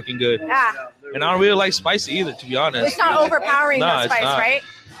really fucking good. Yeah. And I don't really like spicy either, to be honest. It's not overpowering the spice, right?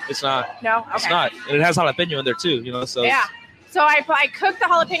 It's not. No? Okay. It's not. And it has jalapeno in there too, you know, so. Yeah. So I cook the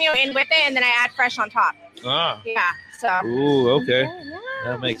jalapeno in with it and then I add fresh on top. Ah. Yeah. So. Ooh, okay. Yeah.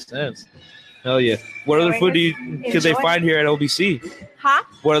 That makes sense. Hell yeah. What other food could they find here at OBC? Huh?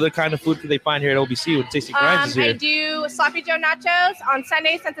 What other kind of food could they find here at OBC when Tasty Grinds is here? I do Sloppy Joe nachos. On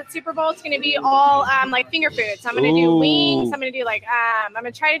Sunday, since it's Super Bowl, it's going to be all like finger foods. So I'm going to do wings. I'm going to do I'm going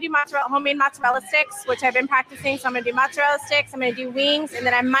to try to do homemade mozzarella sticks, which I've been practicing. So I'm going to do mozzarella sticks. I'm going to do wings. And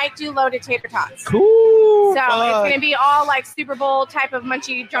then I might do loaded tater tots. Cool. So it's going to be all like Super Bowl type of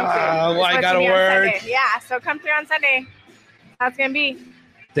munchy junk food. Well, I got a word. Yeah. So come through on Sunday. That's going to be.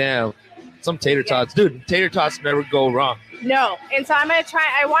 Damn. Some tater tots, dude. Tater tots never go wrong. No, and so I'm gonna try.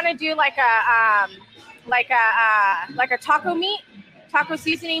 I want to do like a taco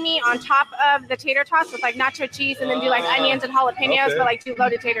seasoning meat on top of the tater tots with like nacho cheese, and then do like onions and jalapenos, but like 2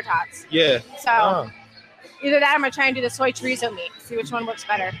 loaded tater tots. Yeah. So either that, or I'm gonna try and do the soy chorizo meat. See which one works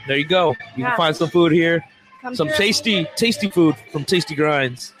better. There you go. You can find some food here. Some tasty food from Tasty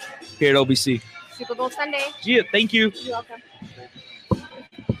Grinds here at OBC. Super Bowl Sunday. Yeah, thank you. You're welcome.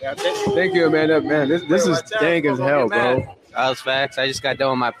 Yeah, thank you, Amanda. Man, this is dang as hell, bro. That was facts. I just got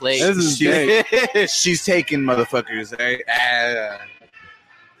done with my plate. This is dang. She's taking motherfuckers. Right?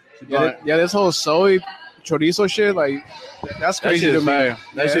 Yeah, this whole soy chorizo shit, like, that's crazy to me.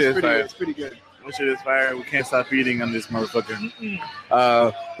 That shit is fire. It's pretty good. That shit is fire. We can't stop eating on this motherfucker.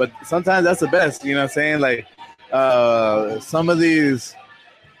 But sometimes that's the best. You know what I'm saying? Like, some of these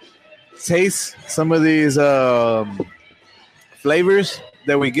tastes, some of these flavors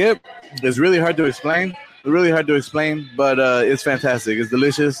that we get is really hard to explain. But it's fantastic. It's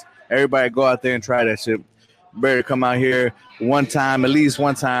delicious. Everybody go out there and try that shit. Better come out here one time, at least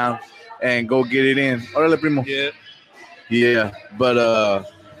one time, and go get it in. Órale, primo. Yeah. But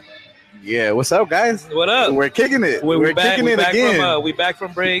yeah, what's up, guys? What up? We're kicking it. We're kicking it again. We back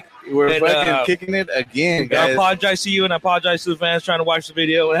from break. We're fucking kicking it again, guys. I apologize to you, and I apologize to the fans trying to watch the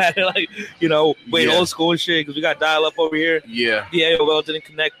video and had to, like, wait, old school shit, because we got dial up over here. Yeah. The AOL didn't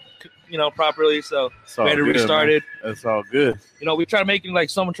connect, properly, so we had to restart it. It's all good. We tried making,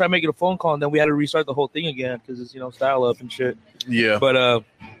 like, someone tried making a phone call, and then we had to restart the whole thing again because it's, dial up and shit. Yeah. But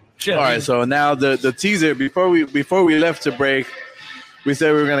shit. All right, so now the teaser before we left to break, we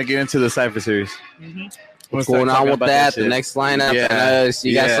said we were gonna get into the Cypher series. Mm-hmm. What's going on with that? The next lineup. Yeah.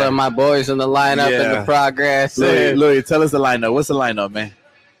 You got some of my boys in the lineup in the progress. Louis, tell us the lineup. What's the lineup, man?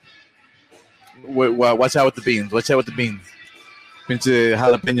 Watch out with the beans. Pinche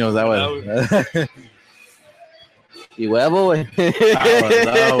jalapenos, that was. You huevo.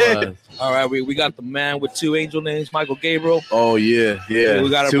 All right, we got the man with 2 angel names, Michael Gabriel. Oh yeah. We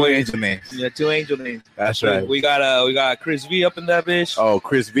got our 2 boy, angel names. Yeah, 2 angel names. That's right. We got Chris V up in that bitch. Oh,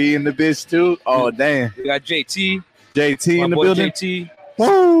 Chris V in the bitch too. Oh damn. We got JT. JT in the building. JT.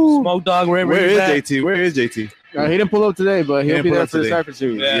 Woo! Smoke Dog. Where is JT? Where is JT? He didn't pull up today, but he'll be there for the Cypher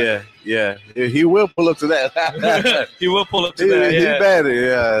series. Yeah. He will pull up to that. He will pull up to that. He better.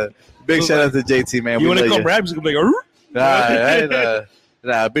 Yeah. Big shout out to JT, man. You want to come rap? He's gonna be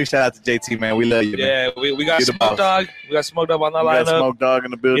like, big shout out to JT, man. We love you, man. Yeah, we got Smoke Dog. We got Smoke Dog on the lineup. Smoke Dog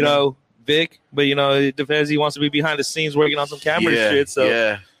in the building. Vic, but it depends. He wants to be behind the scenes working on some camera shit. So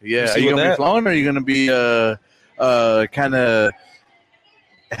yeah. Are you gonna be flowing, or are you gonna be kind of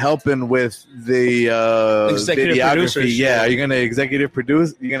helping with the videography? Yeah, are you gonna executive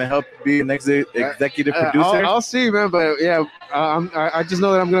produce? You're gonna help be an executive producer? I'll see, man. But yeah, I just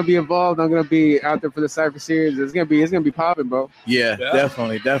know that I'm gonna be involved. I'm gonna be out there for the Cypher series. It's gonna be popping, bro. Yeah,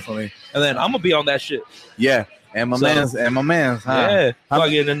 definitely. And then I'm gonna be on that shit. Yeah. And my man's, huh? Yeah.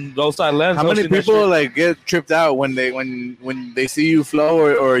 Lenz. How many people like get tripped out when they see you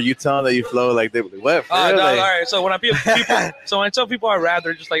flow or you tell them that you flow? Like they what? All right. So when I tell people I rap,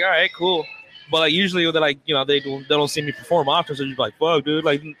 they're just like, all right, cool. But like usually they're like, they don't see me perform often, so you're like, fuck, dude.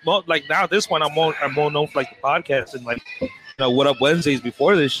 Like now at this point I'm more known for like the podcast and like What Up Wednesdays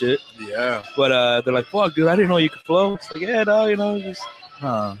before this shit. Yeah. But they're like, fuck, dude, I didn't know you could flow. It's like, yeah, no, just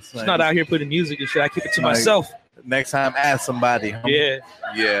it's not out here putting music and shit. I keep it to myself. Next time, ask somebody. Yeah,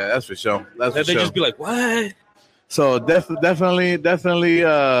 that's for sure. They just be like, "What?" So definitely, talking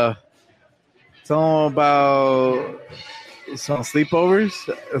about some sleepovers.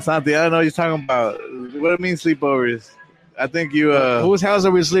 Something I don't know what you're talking about. What do you mean sleepovers? I think you. Whose house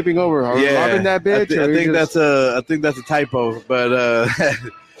are we sleeping over? Are we robbing that bitch? I think that's a typo. But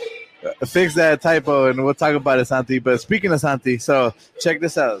fix that typo, and we'll talk about it, Santi. But speaking of Santi, so check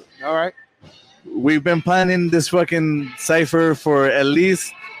this out. All right. We've been planning this fucking cypher for at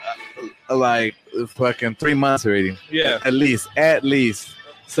least like fucking 3 months already. Yeah. At least.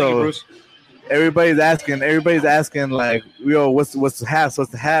 So everybody's asking like, what's the haps?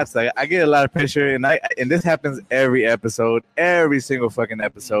 What's the haps? Like I get a lot of pressure and this happens every single fucking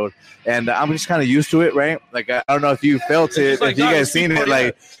episode. And I'm just kind of used to it, right? Like I don't know if you felt it, if you guys seen it,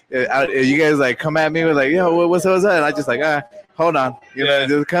 like you guys like come at me with like, yo, what's that? And I just like, hold on,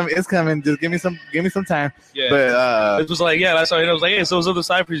 it's coming. Just give me some time. Yeah, but it was like, that's why it was like, so those other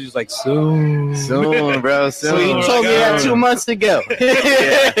ciphers. He's like, soon, bro, soon. So you told me that 2 months ago.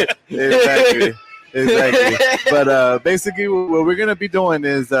 Yeah, exactly. But basically, what we're gonna be doing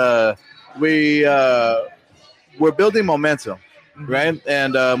is we're building momentum. right?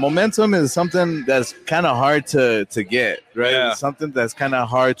 And momentum is something that's kind of hard to get, right? Yeah. It's something that's kind of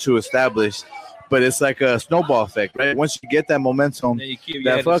hard to establish, but it's like a snowball effect, right? Once you get that momentum,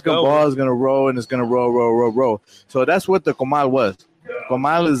 that fucking ball is gonna roll and it's gonna roll. So that's what the comal was.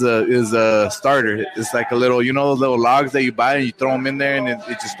 Comal is a starter. It's like a little, you know, those little logs that you buy and you throw them in there and it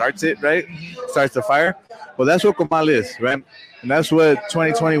just starts it, right? Starts the fire. Well, that's what comal is, right? And that's what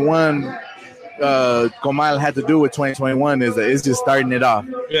 2021 comal had to do with 2021 is that it's just starting it off.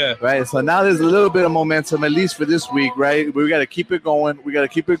 Yeah. Right. So now there's a little bit of momentum, at least for this week, right? We got to keep it going.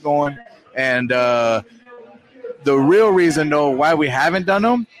 And the real reason, though, why we haven't done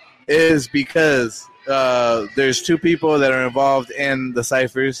them is because there's two people that are involved in the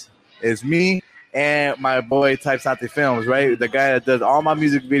ciphers. It's me and my boy Type Sante Films, right? The guy that does all my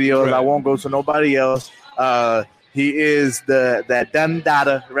music videos. Right. I won't go to nobody else. He is that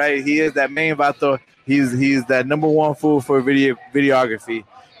Dandada, right? He is that main vato. He's that number one fool for videography.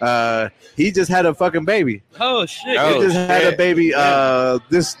 He just had a fucking baby. Oh shit! He just had a baby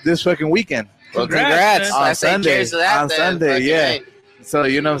this fucking weekend. Well, congrats on Sunday. On Sunday, yeah. Hey. So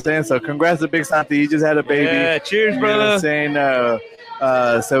you know what I'm saying. So congrats to Big Santi. He just had a baby. Yeah, cheers, brother. You know what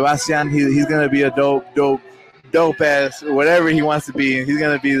I'm saying? Sebastian, he's gonna be a dope ass, whatever he wants to be. He's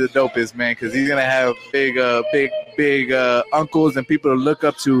gonna be the dopest, man, because he's gonna have big uncles and people to look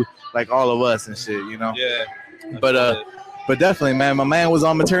up to, like all of us and shit, you know. Yeah. But definitely, man, my man was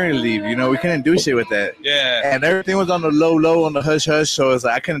on maternity leave. You know, we couldn't do shit with that. Yeah. And everything was on the low, on the hush. So it's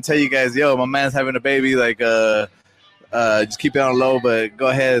like I couldn't tell you guys, yo, my man's having a baby. Like, just keep it on low. But go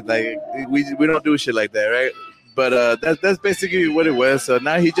ahead, like we don't do shit like that, right? But that's basically what it was. So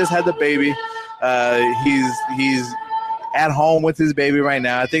now he just had the baby. He's at home with his baby right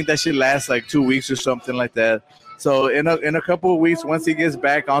now. I think that should last like 2 weeks or something like that. So in a couple of weeks, once he gets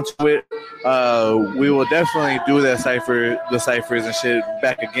back onto it, we will definitely do the ciphers and shit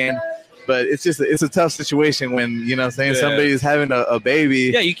back again. But it's a tough situation when, you know what I'm saying, somebody's having a baby.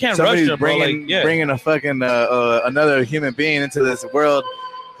 Yeah, you can't rush them, bringing a fucking another human being into this world.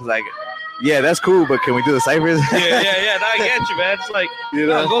 It's like, yeah, that's cool, but can we do the ciphers? Yeah. No, I get you, man. It's like, you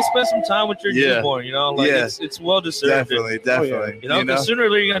know, go spend some time with your newborn. You know, like it's well deserved. Definitely. You know, because sooner or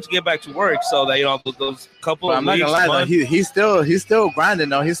later you're going to get back to work, so that, you know, those couple of weeks. I'm not gonna lie, though, he's still grinding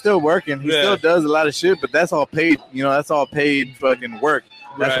though. He's still working. He still does a lot of shit, but that's all paid. You know, that's all paid fucking work.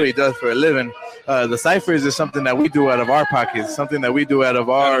 That's what he does for a living. The ciphers is something that we do out of our pockets, something that we do out of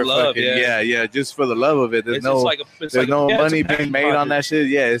our love, fucking just for the love of it. There's no money being made on that shit.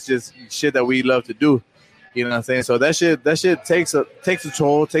 Yeah, it's just shit that we love to do. You know what I'm saying? So that shit takes a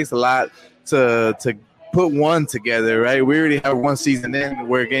toll, takes a lot to put one together, right? We already have one season in.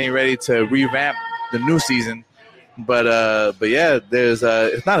 We're getting ready to revamp the new season. But yeah, there's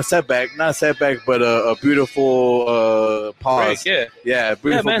it's not a setback, but a beautiful pause. Break,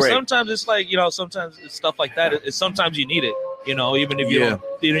 beautiful man. Break. Sometimes it's like, you know, sometimes it's stuff like that. It's sometimes you need it, you know, even if you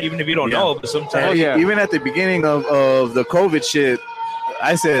don't know. But sometimes, even at the beginning of the COVID shit,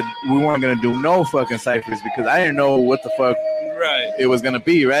 I said we weren't gonna do no fucking ciphers because I didn't know what the fuck it was gonna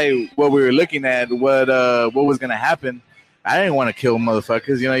be, right? What we were looking at, what was gonna happen. I didn't want to kill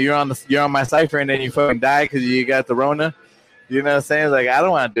motherfuckers. You know, you're on my cipher and then you fucking die because you got the Rona. You know what I'm saying? Like, I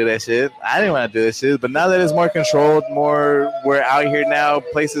don't want to do that shit. I didn't want to do that shit. But now that it's more controlled, we're out here now.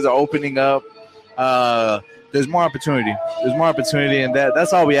 Places are opening up. There's more opportunity. And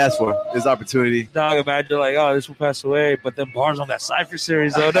that's all we ask for is opportunity. Dog, imagine like, oh, this will pass away, but then bars on that Cypher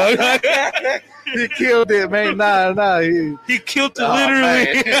series, though, dog. He killed it, man. Nah. He killed it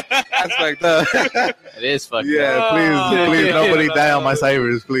literally. That's fucked up. It is fucked up. Yeah, please, nobody die on my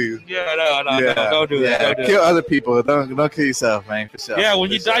Cyphers, please. Yeah, no, don't do that. Kill other people. Don't kill yourself, man, for sure. Yeah,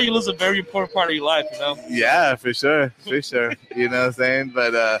 when you die, you lose a very important part of your life, you know? Yeah, for sure. You know what I'm saying?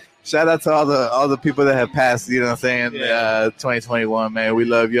 But shout out to all the people that have passed, you know what I'm saying? 2021, man. We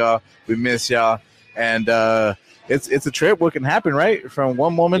love y'all. We miss y'all. And it's a trip what can happen, right? From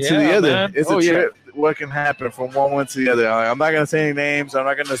one moment to the other. Man. It's a trip what can happen from one moment to the other. I'm not going to say any names. I'm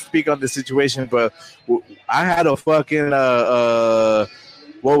not going to speak on the situation, but I had a fucking,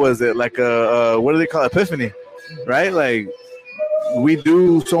 what was it? Like what do they call it? Epiphany, right? Like we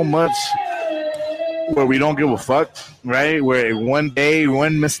do so much where we don't give a fuck, right? Where one day,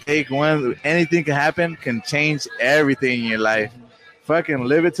 one mistake, anything can happen, can change everything in your life. Fucking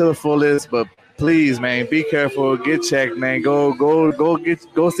live it to the fullest, but please, man, be careful. Get checked, man. Go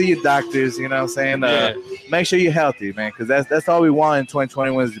see your doctors. You know what I'm saying? Make sure you're healthy, man, because that's all we want in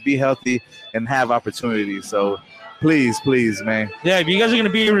 2021 is to be healthy and have opportunities. So please, man. Yeah, if you guys are gonna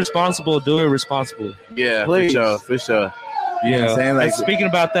be irresponsible, do it responsibly. Yeah, please. For sure. You know what I'm saying? Like, speaking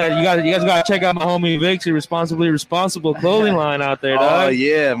about that, you guys got to check out my homie Vic's Responsibly Responsible clothing line out there, dog. Oh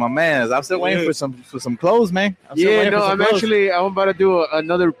yeah, my man. I'm still waiting for some clothes, man. I'm about to do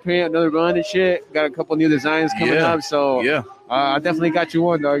another print, another run and shit. Got a couple new designs coming up, so I definitely got you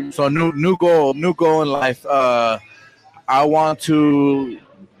one, dog. So new goal in life. I want to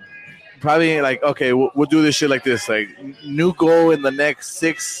probably like, okay, we'll do this shit like this. Like, new goal in the next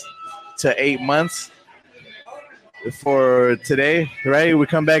 6 to 8 months for today, right? We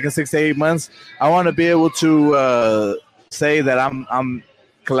come back in 6 to 8 months. I want to be able to say that I'm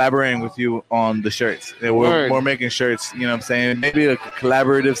collaborating with you on the shirts. We're making shirts, you know what I'm saying? Maybe a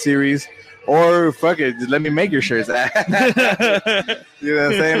collaborative series. Or fuck it, just let me make your shirts. You know what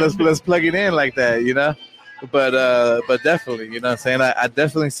I'm saying? Let's plug it in like that, you know? But definitely, you know what I'm saying? I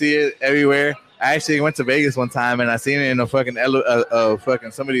definitely see it everywhere. I actually went to Vegas one time and I seen it in a fucking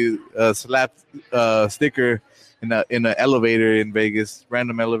somebody slapped sticker in an elevator in Vegas,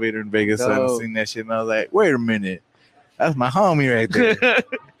 random elevator in Vegas. So I seen that shit and I was like, wait a minute, that's my homie right there.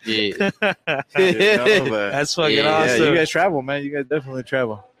 That's fucking awesome. You guys travel, man. You guys definitely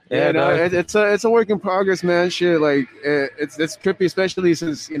travel. Yeah, no, it's a work in progress, man. Shit, like it's trippy, especially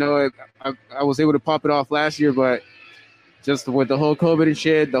since I was able to pop it off last year, but just with the whole COVID and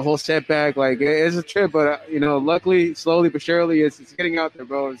shit, the whole setback, like it's a trip. But luckily, slowly but surely, it's getting out there,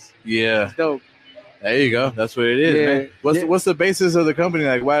 bro. It's dope. There you go. That's what it is, man. What's the basis of the company?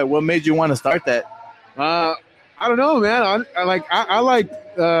 Like, what made you want to start that? I don't know, man. I like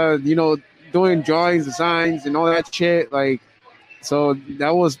doing drawings, designs, and all that shit, like. So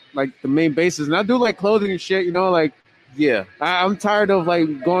that was like the main basis, and I do like clothing and shit, I'm tired of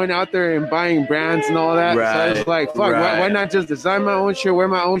like going out there and buying brands and all that. Right. So it's like, fuck, why not just design my own shit, wear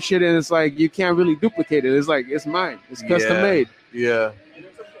my own shit, and it's like you can't really duplicate it. It's like it's mine, it's custom made. Yeah.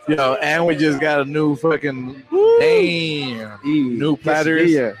 And we just got a new fucking new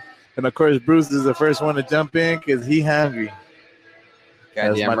platters. Yeah. And of course, Bruce is the first one to jump in because he hungry.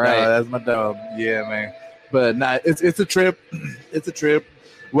 That's my dog. That's my dog. Yeah, man. But nah, it's a trip. It's a trip.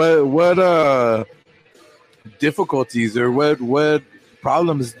 What difficulties or what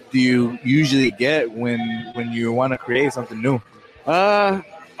problems do you usually get when you want to create something new?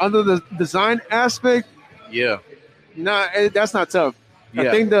 Under the design aspect, that's not tough. I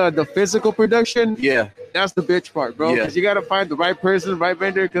think the physical production, that's the bitch part, bro. Because you gotta find the right person, right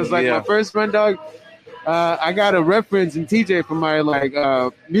vendor. Because my first friend, dog. I got a reference in TJ for my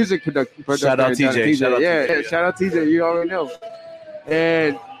music production. Shout out TJ. Shout out TJ. You already know.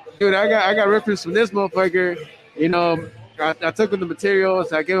 And dude, I got reference from this motherfucker. I took him the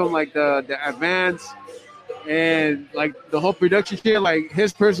materials. I gave him like the advance and like the whole production shit. Like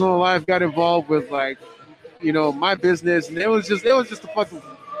his personal life got involved with like my business, and it was just a fucking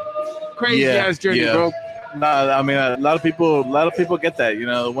crazy ass journey, bro. Nah, I mean a lot of people get that.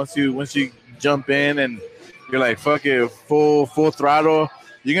 Once you jump in and you're like, fuck it, full throttle,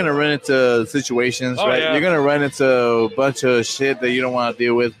 you're gonna run into situations, right? Yeah. You're gonna run into a bunch of shit that you don't want to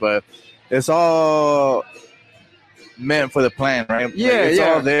deal with, but it's all meant for the plan, right? It's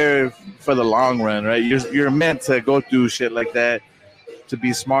all there for the long run, right? You're meant to go through shit like that to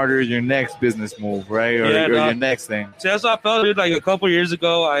be smarter in your next business move, right? Or your next thing. See, that's what I felt, dude. Like a couple years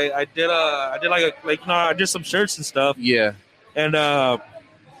ago, I did some shirts and stuff. Yeah. And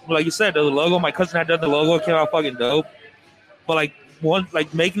like you said, the logo, my cousin had done the logo, it came out fucking dope. But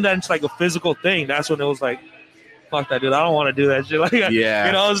making that into like a physical thing, that's when it was like, fuck that, dude. I don't want to do that shit. Like,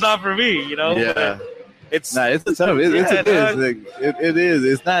 it's not for me, Yeah. But it's tough. It is.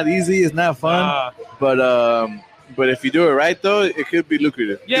 It's not easy. It's not fun. But if you do it right, though, it could be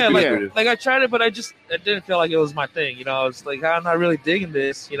lucrative. Yeah, like I tried it, but I didn't feel like it was my thing. It's like I'm not really digging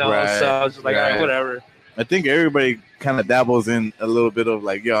this. So I was just like, all right, whatever. I think everybody kind of dabbles in a little bit of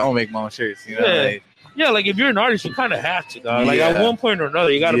like, I don't make my own shirts. Like if you're an artist, you kind of have to, dog. Like at one point or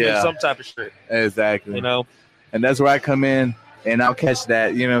another, you got to make some type of shirt. Exactly. And that's where I come in, and I'll catch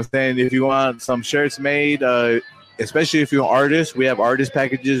that. You know what I'm saying? If you want some shirts made, especially if you're an artist, we have artist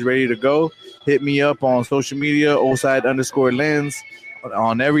packages ready to go. Hit me up on social media, Oside_Lenz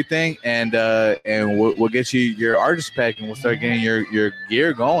on everything, and we'll get you your artist pack, and we'll start getting your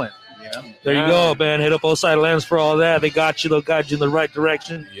gear going. There you go, man. Hit up Oside Lenz for all that. They got you. They'll guide you in the right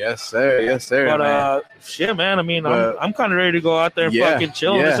direction. Yes, sir. But man. Shit, man. I mean, I'm kind of ready to go out there and fucking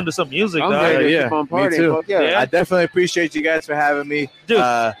chill and listen to some music. I'm ready to keep on partying. Me too. I definitely appreciate you guys for having me,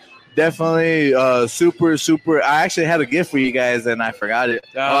 dude. Definitely super. I actually had a gift for you guys and I forgot it.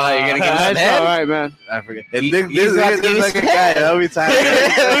 You're gonna get that? All right, man. I forget. And this like a guy every time. We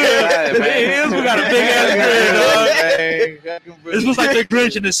got a big ass grin, dog. This was like the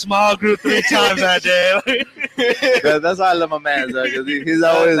Grinch and his smile grew 3 times that day. That's why I love my man, though, because he's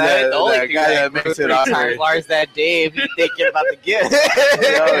always that guy that makes it awkward. Lars, that Dave, he's thinking about the gift.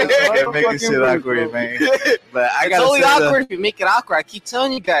 Making shit awkward, man. But it's only awkward if you make it awkward. I keep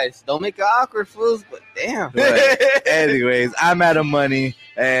telling you guys, don't make it awkward, fools. But damn. But anyways, I'm out of money,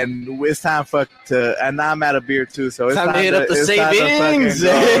 and it's time and I'm out of beer too. So it's time to hit up the savings.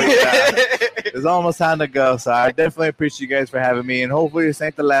 It's almost time to go. So I definitely appreciate you guys for having me, and hopefully this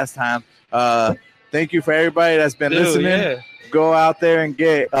ain't the last time. Thank you for everybody that's been listening. Yeah. Go out there and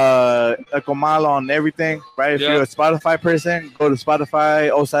get a Comal on everything, right? If you're a Spotify person, go to Spotify,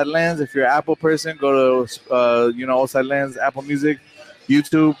 Oside Lenz. If you're an Apple person, go to Oside Lenz, Apple Music,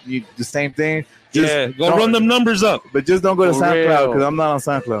 YouTube, the same thing. Go run them numbers up. But just don't go to SoundCloud because I'm not on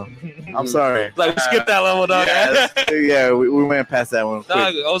SoundCloud. I'm sorry. Like, skip that level, dog. We went past that one.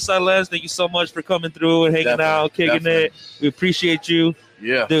 Dog, Oside Lenz, thank you so much for coming through and hanging out, kicking it. We appreciate you.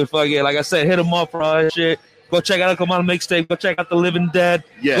 Yeah. Dude, fuck it. Like I said, hit him up for all that shit. Go check out Comal Mixtape. Go check out The Living Dead.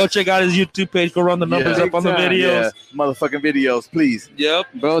 Yes. Go check out his YouTube page. Go run the numbers up on the videos. Yeah. Motherfucking videos, please. Yep.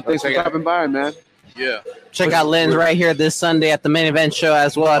 Bro, thanks for stopping by, man. Yeah. Check out Lenz right here this Sunday at the main event show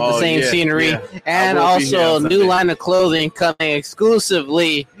as well at the same scenery. Yeah. And also new line of clothing coming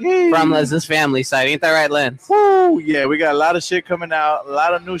exclusively from Lenz's family side. Ain't that right, Lenz? Woo! Yeah, we got a lot of shit coming out, a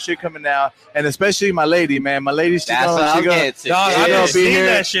lot of new shit coming out, and especially my lady, man. My lady, she's gonna be here.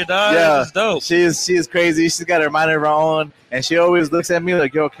 That shit, dog. Yeah, that's dope. She is crazy. She's got her mind of her own, and she always looks at me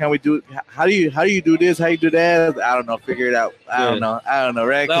like, "Yo, can we do? How do you do this? How you do that? I don't know. Figure it out. I don't know,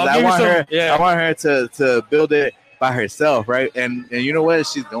 right? Because I want her to build it by herself, right? And you know what?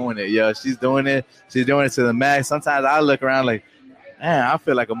 She's doing it, yo. She's doing it to the max. Sometimes I look around like, man, I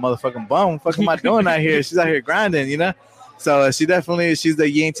feel like a motherfucking bum. What the fuck am I doing out here? She's out here grinding, you know? So she's the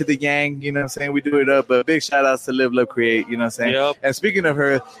yin to the yang, you know what I'm saying? We do it up, but big shout outs to Live, Love, Create, you know what I'm saying? Yep. And speaking of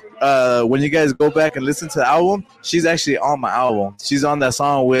her, when you guys go back and listen to the album, she's actually on my album. She's on that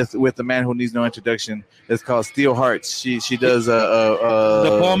song with the man who needs no introduction. It's called Steel Hearts. She does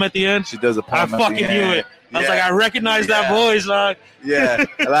the poem at the end? She does a poem I fucking knew it. I was like, I recognize that voice, dog. Yeah,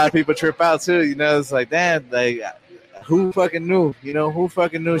 a lot of people trip out too. You know, it's like, damn, like, who fucking knew? You know, who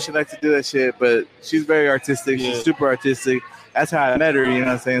fucking knew she liked to do that shit? But she's very artistic. Yeah. She's super artistic. That's how I met her. You know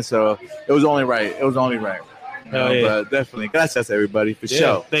what I'm saying? So it was only right. But definitely, gracias everybody for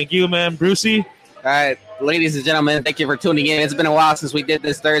sure. Thank you, man, Brucey. All right, ladies and gentlemen, thank you for tuning in. It's been a while since we did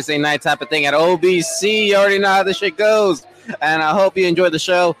this Thursday night type of thing at OBC. You already know how this shit goes, and I hope you enjoyed the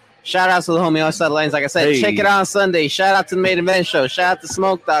show. Shout out to the homie Oside Lenz. Like I said, check it out on Sunday. Shout out to the main event show. Shout out to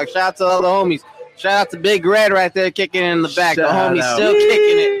Smoke Dog. Shout out to all the homies. Shout out to Big Red right there kicking in the back. The homie's still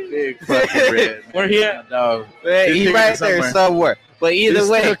kicking it. Big fucking Red. We're here. No, he's right there somewhere. But either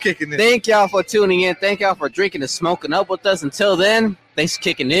way, thank y'all for tuning in. Thank y'all for drinking and smoking up with us. Until then, thanks for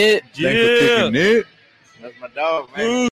kicking it. Thanks for kicking it. That's my dog, man.